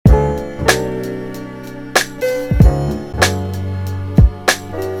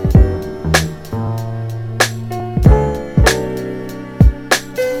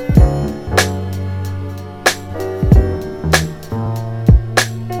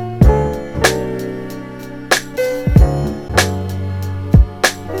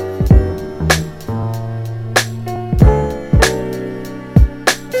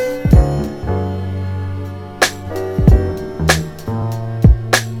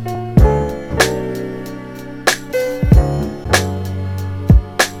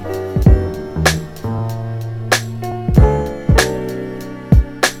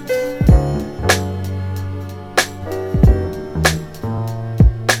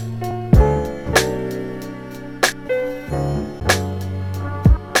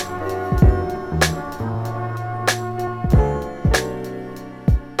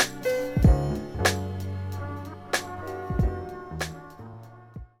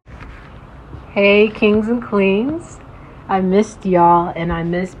Hey, kings and queens. I missed y'all and I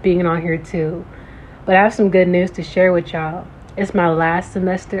missed being on here too. But I have some good news to share with y'all. It's my last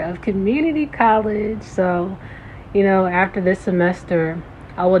semester of community college. So, after this semester,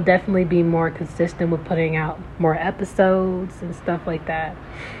 I will definitely be more consistent with putting out more episodes and stuff like that.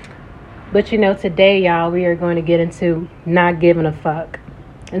 But today, y'all, we are going to get into not giving a fuck.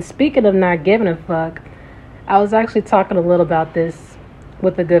 And speaking of not giving a fuck, I was actually talking a little about this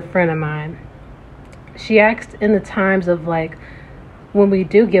with a good friend of mine. She asked in the times of when we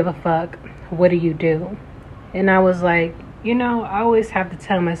do give a fuck, what do you do? And I was like, I always have to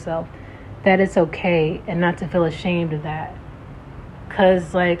tell myself that it's okay and not to feel ashamed of that.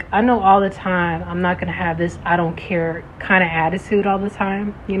 Because I know all the time I'm not going to have this I don't care kind of attitude all the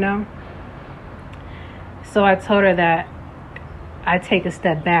time, So I told her that I take a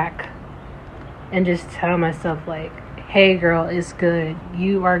step back and just tell myself hey girl, it's good.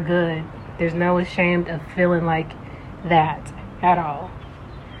 You are good. There's no ashamed of feeling like that at all.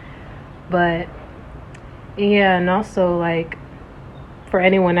 But yeah, and also for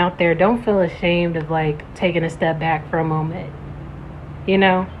anyone out there, don't feel ashamed of taking a step back for a moment.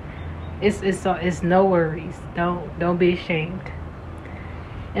 It's no worries. Don't be ashamed.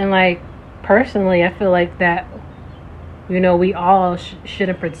 And personally, I feel like that we all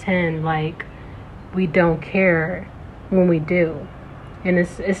shouldn't pretend like we don't care when we do. And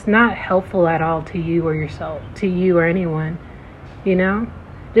it's not helpful at all to you or yourself, to you or anyone,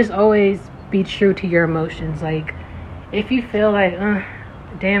 Just always be true to your emotions. If you feel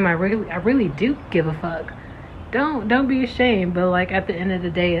damn, I really do give a fuck, don't be ashamed. But at the end of the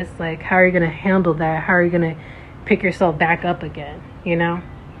day, it's how are you going to handle that? How are you going to pick yourself back up again,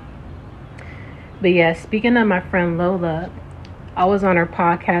 But yeah, speaking of my friend Lola, I was on her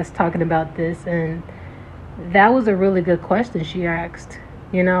podcast talking about this, and that was a really good question she asked.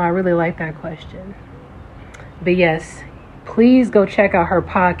 I really like that question. But yes, please go check out her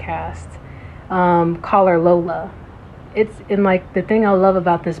podcast. Call her Lola. The thing I love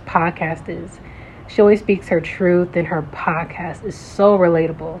about this podcast is she always speaks her truth, and her podcast is so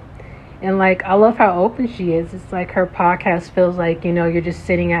relatable. And I love how open she is. It's her podcast feels you're just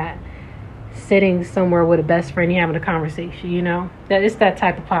sitting somewhere with a best friend, you're having a conversation, that it's that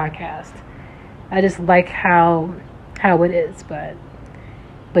type of podcast. I just like how it is. But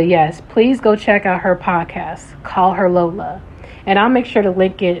yes, please go check out her podcast. Call her Lola. And I'll make sure to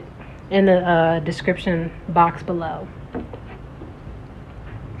link it in the description box below.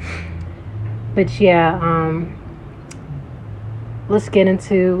 But yeah, let's get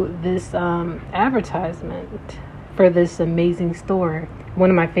into this advertisement for this amazing store. One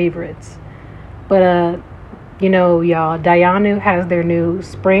of my favorites. But y'all, Dayanu has their new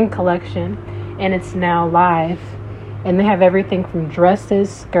spring collection, and it's now live. And they have everything from dresses,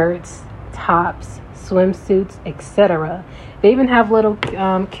 skirts, tops, swimsuits, etc. They even have little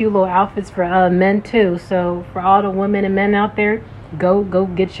cute little outfits for men too. So for all the women and men out there, go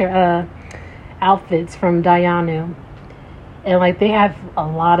get your outfits from Dayanu. And they have a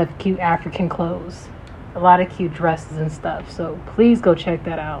lot of cute African clothes, a lot of cute dresses and stuff. So please go check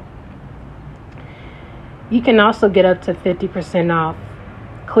that out. You can also get up to 50% off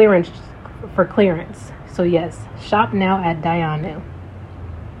clearance. So yes, shop now at Dayanu.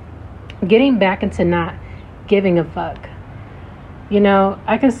 Getting back into not giving a fuck.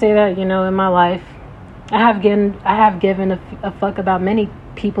 I can say that, in my life, I have given a fuck about many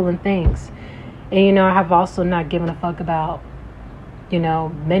people and things. And, I have also not given a fuck about,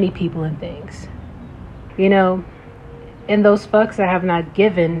 many people and things. And those fucks I have not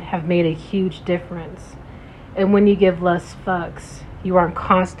given have made a huge difference. And when you give less fucks, you aren't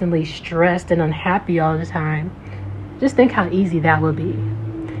constantly stressed and unhappy all the time. Just think how easy that would be.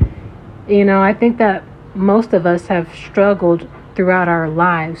 I think that most of us have struggled throughout our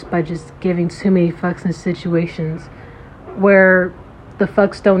lives by just giving too many fucks in situations where the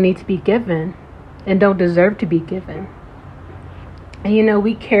fucks don't need to be given and don't deserve to be given. And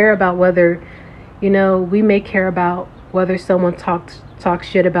we care about whether, we may care about whether someone talks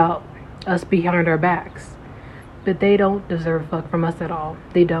shit about us behind our backs. But they don't deserve a fuck from us at all.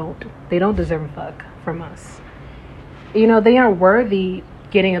 They don't deserve a fuck from us. They aren't worthy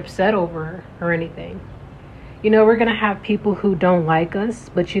getting upset over or anything. We're going to have people who don't like us,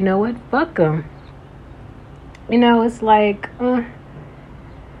 but you know what? Fuck them. It's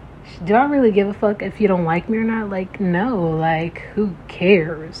do I really give a fuck if you don't like me or not? No, who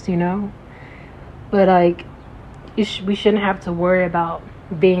cares, But we shouldn't have to worry about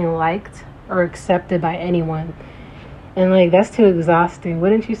being liked or accepted by anyone. And that's too exhausting.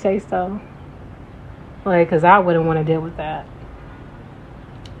 Wouldn't you say so? Because I wouldn't want to deal with that.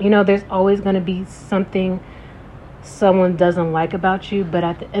 There's always going to be something someone doesn't like about you, but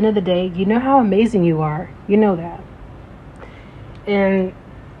at the end of the day, you know how amazing you are. You know that. And,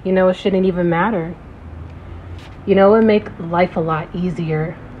 it shouldn't even matter. It would make life a lot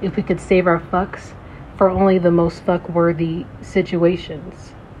easier if we could save our fucks for only the most fuck-worthy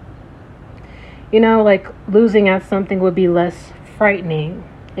situations. Like losing at something would be less frightening,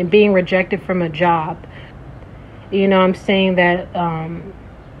 and being rejected from a job. I'm saying that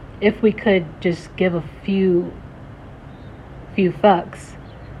if we could just give a few fucks,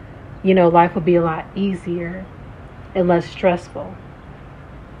 life would be a lot easier and less stressful.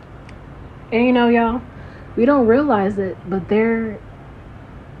 And y'all, we don't realize it, but there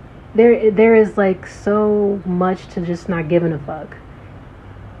is like so much to just not giving a fuck.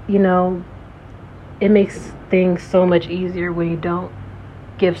 It makes things so much easier when you don't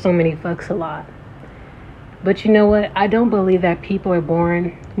give so many fucks a lot. But you know what? I don't believe that people are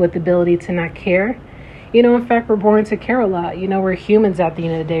born with the ability to not care. In fact, we're born to care a lot. We're humans at the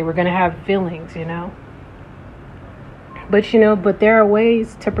end of the day. We're going to have feelings, But there are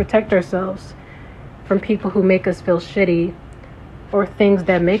ways to protect ourselves from people who make us feel shitty or things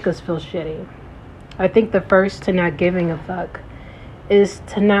that make us feel shitty. I think the first to not giving a fuck is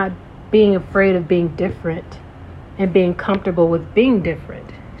to not being afraid of being different and being comfortable with being different.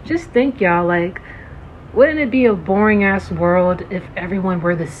 Just think, y'all, like, wouldn't it be a boring ass world if everyone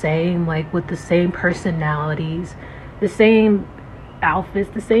were the same, like with the same personalities, the same outfits,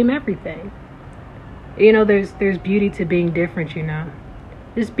 the same everything? There's beauty to being different,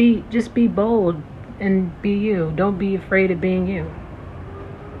 Just be bold and be you. Don't be afraid of being you.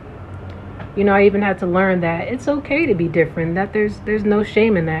 I even had to learn that it's okay to be different, that there's no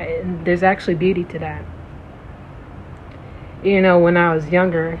shame in that, and there's actually beauty to that. When I was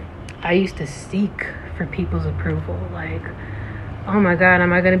younger, I used to seek for people's approval. Like, oh my God,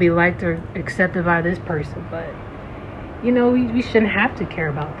 am I going to be liked or accepted by this person? But, we shouldn't have to care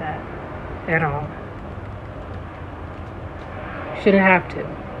about that at all. Shouldn't have to.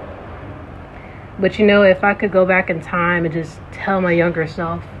 But, if I could go back in time and just tell my younger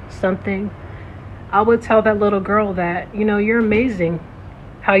self something, I would tell that little girl that, you're amazing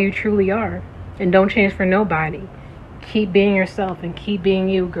how you truly are. And don't change for nobody. Keep being yourself and keep being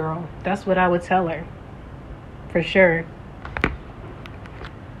you, girl. That's what I would tell her. For sure.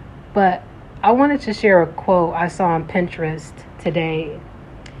 But I wanted to share a quote I saw on Pinterest today.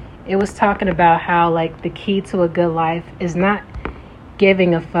 It was talking about how, like, the key to a good life is not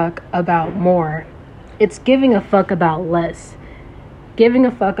giving a fuck about more. It's giving a fuck about less. Giving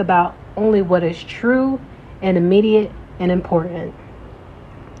a fuck about only what is true and immediate and important.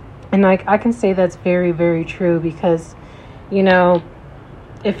 And I can say that's very, very true because,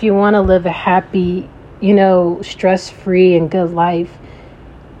 if you want to live a happy, stress-free and good life,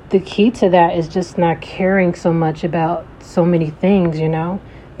 the key to that is just not caring so much about so many things,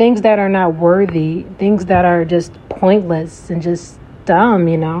 things that are not worthy, things that are just pointless and just dumb,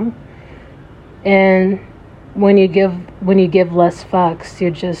 and when you give less fucks,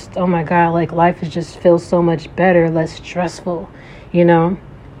 you're just, oh my God, like life just feels so much better, less stressful,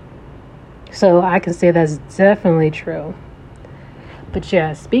 So I can say that's definitely true. But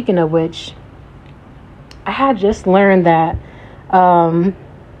yeah, speaking of which, I had just learned that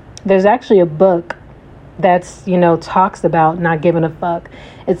there's actually a book that's, talks about not giving a fuck.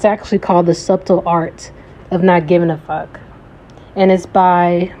 It's actually called The Subtle Art of Not Giving a Fuck. And it's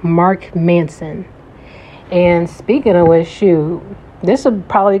by Mark Manson. And speaking of which, shoot, this would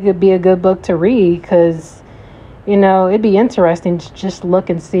probably could be a good book to read because, it'd be interesting to just look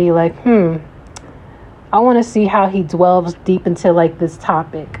and see, like, I want to see how he delves deep into, like, this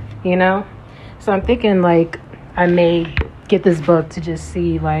topic, So I'm thinking, like, I may get this book to just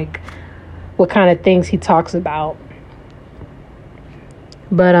see, like, what kind of things he talks about.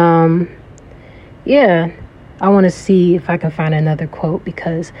 But, yeah, I want to see if I can find another quote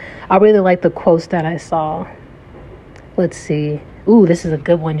because I really like the quotes that I saw. Let's see. Ooh, this is a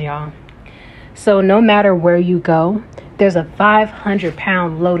good one, y'all. So no matter where you go, there's a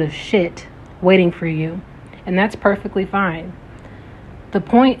 500-pound load of shit waiting for you. And that's perfectly fine. The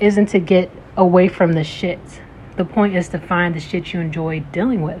point isn't to get away from the shit. The point is to find the shit you enjoy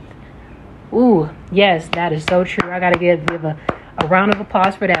dealing with. Ooh, yes, that is so true. I got to give a round of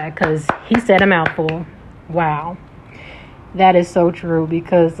applause for that because he said a mouthful. Wow. That is so true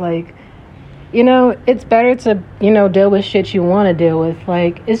because, like, it's better to, deal with shit you want to deal with.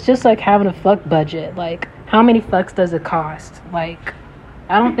 Like, it's just like having a fuck budget. Like, how many fucks does it cost? Like,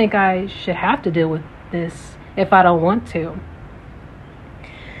 I don't think I should have to deal with this if I don't want to.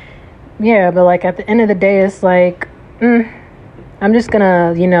 Yeah, but, like, at the end of the day, it's like, I'm just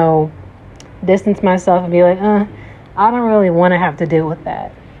gonna, distance myself and be like, I don't really want to have to deal with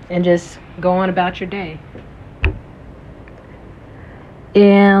that, and just go on about your day.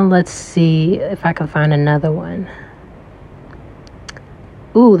 And let's see if I can find another one.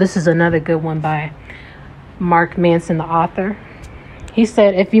 Ooh, this is another good one by Mark Manson, the author. He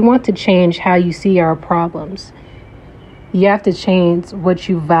said, if you want to change how you see our problems, you have to change what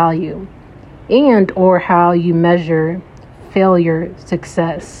you value and or how you measure failure,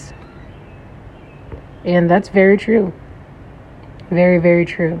 success. And that's very true. Very, very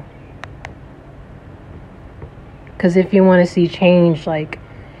true. Because if you want to see change, like,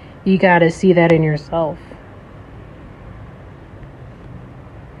 you got to see that in yourself.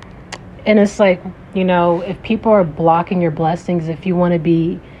 And it's like, if people are blocking your blessings, if you want to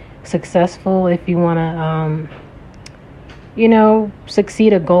be successful, if you want to,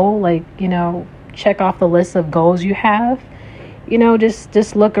 succeed a goal, like, check off the list of goals you have,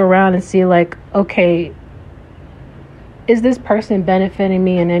 just look around and see, like, okay, is this person benefiting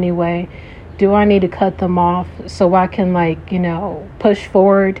me in any way? Do I need to cut them off so I can, like, push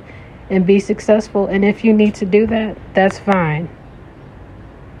forward and be successful? And if you need to do that, that's fine.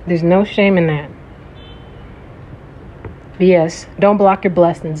 There's no shame in that. But yes, don't block your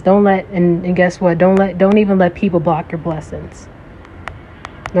blessings. Don't let, and guess what? Don't even let people block your blessings.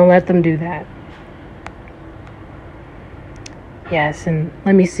 Don't let them do that. Yes, and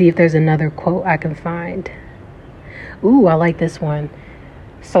let me see if there's another quote I can find. Ooh, I like this one.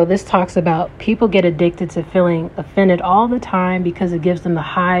 So this talks about people get addicted to feeling offended all the time because it gives them the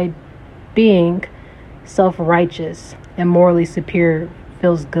high being self-righteous and morally superior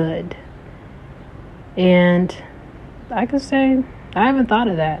feels good. And I could say, I haven't thought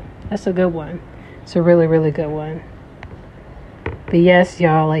of that. That's a good one. It's a really, really good one. But yes,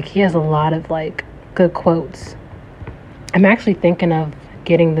 y'all, like, he has a lot of, like, good quotes. I'm actually thinking of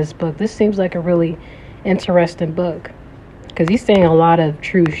getting this book. This seems like a really interesting book because he's saying a lot of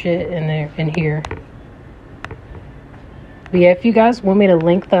true shit in here. But yeah, if you guys want me to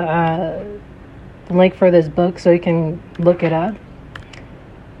link the link for this book so you can look it up,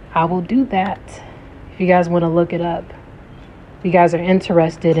 I will do that. If you guys want to look it up, if you guys are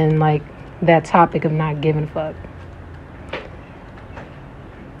interested in, like, that topic of not giving a fuck.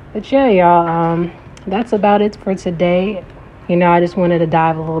 But yeah, y'all, that's about it for today. I just wanted to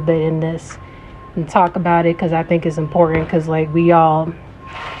dive a little bit in this and talk about it because I think it's important, because, like, we all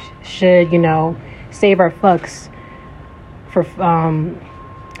should, save our fucks for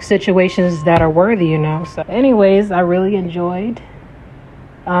situations that are worthy, So anyways, I really enjoyed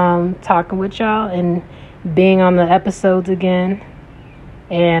talking with y'all and being on the episodes again.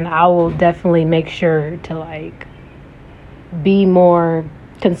 And I will definitely make sure to, like, be more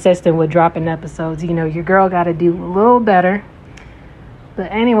consistent with dropping episodes. Your girl got to do a little better.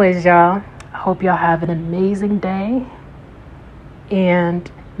 But anyways, y'all, I hope y'all have an amazing day, and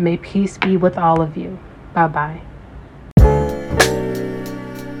may peace be with all of you. Bye-bye.